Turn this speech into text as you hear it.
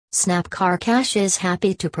Snap Car Cash is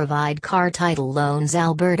happy to provide car title loans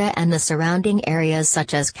Alberta and the surrounding areas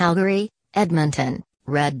such as Calgary, Edmonton,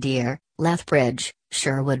 Red Deer, Lethbridge,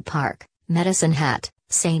 Sherwood Park, Medicine Hat,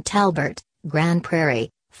 St. Albert, Grand Prairie,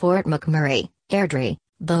 Fort McMurray, Airdrie,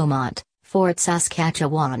 Beaumont, Fort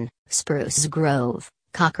Saskatchewan, Spruce Grove,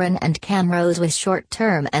 Cochrane and Camrose with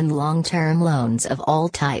short-term and long-term loans of all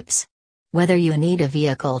types. Whether you need a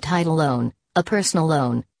vehicle title loan, a personal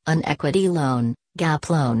loan, an equity loan, gap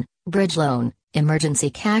loan, bridge loan, emergency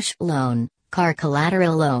cash loan, car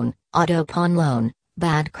collateral loan, auto pawn loan,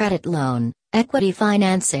 bad credit loan, equity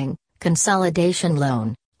financing, consolidation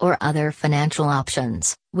loan, or other financial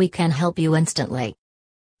options, we can help you instantly.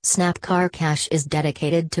 Snap Car Cash is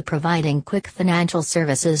dedicated to providing quick financial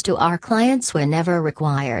services to our clients whenever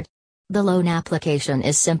required. The loan application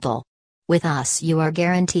is simple. With us you are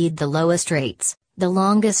guaranteed the lowest rates, the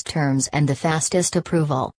longest terms and the fastest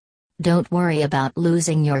approval. Don't worry about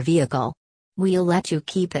losing your vehicle. We'll let you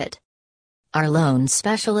keep it. Our loan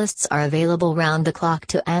specialists are available round the clock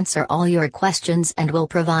to answer all your questions and will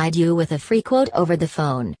provide you with a free quote over the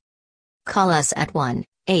phone. Call us at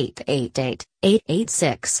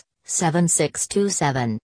 1-888-886-7627.